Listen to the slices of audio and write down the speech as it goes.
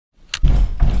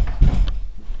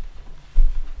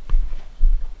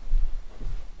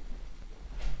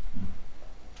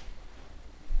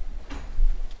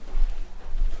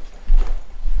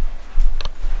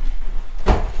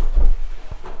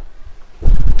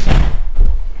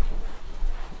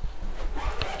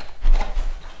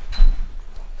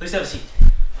Please have a seat.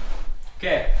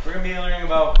 Okay, we're gonna be learning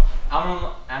about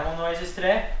animal noises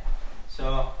today.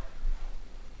 So,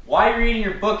 why are you reading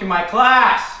your book in my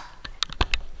class?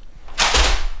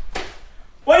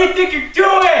 What do you think you're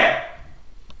doing?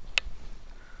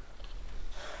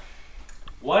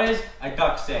 What does a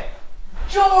duck say?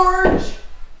 George!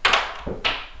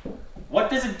 What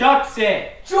does a duck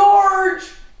say? George!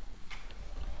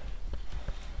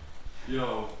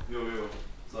 Yo.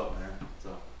 What's up, man? What's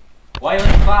up? Why are you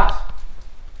late in class?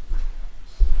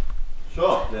 Shut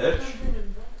up, bitch.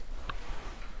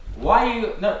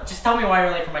 No, just tell me why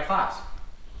you're late for my class.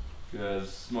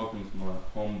 Because smoking with my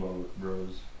homeboy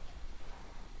bros.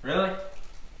 Really?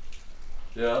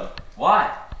 Yeah?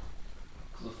 Why?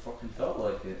 Because I fucking felt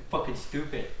like it. Fucking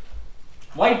stupid.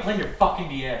 Why are you playing your fucking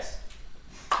DS?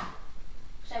 Because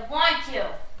I want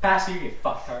to. Pass you, you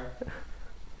fucktard.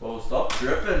 Oh, stop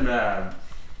tripping, man.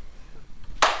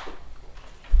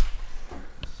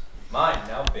 Mine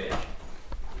now, bitch.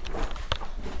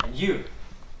 And you.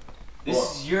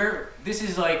 This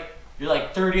is like you're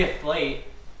like 30th late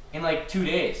in like 2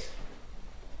 days.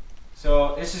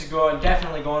 So this is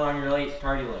definitely going on your late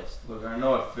tardy list. Look, I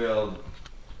know I failed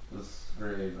this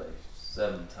grade like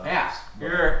 7 times. Yeah,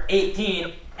 you're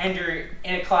 18 and you're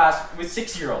in a class with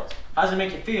 6-year-olds. How does it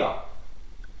make you feel?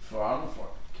 So I don't fucking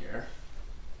care.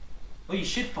 Well, you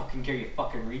should fucking care, you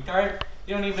fucking retard.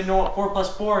 You don't even know what 4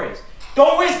 plus 4 is.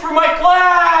 Don't whisper my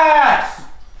class!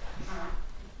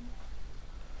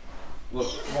 Look,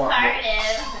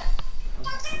 Started.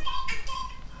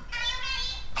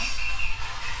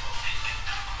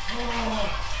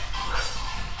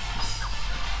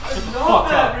 I Shut the love fuck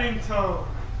that up. ringtone.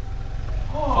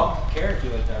 Fucking care if you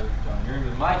like that ringtone. You're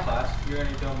in my class, you're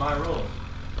gonna tell my rules.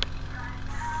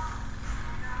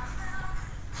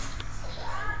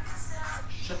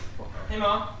 Shut the fuck up. Hey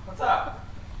Mom, what's up?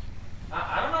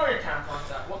 I don't know where your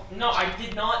tampon's at. Well, no, I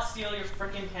did not steal your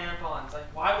freaking tampons. Like,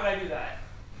 why would I do that?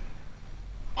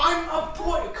 I'm a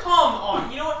boy. Come on.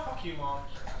 You know what? Fuck you, Mom.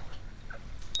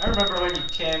 I remember when you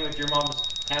came with your mom's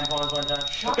tampons one time.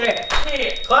 Shut Okay,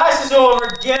 Hey. class is over.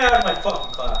 Get out of my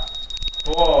fucking class.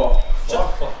 whoa.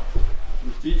 Shut the fuck.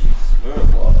 You're teaching swear a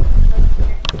lot.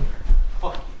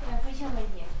 Fuck.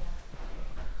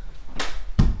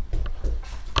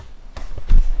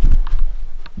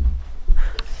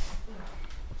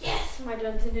 Yes, my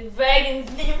Dungeons and Dragons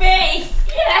in your face!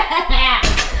 Yeah!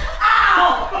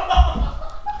 Ow!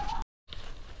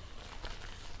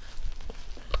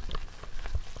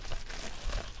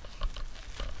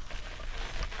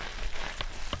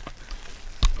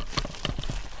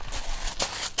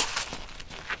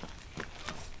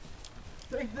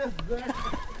 Take this, bitch.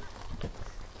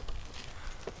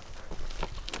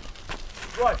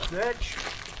 What, bitch?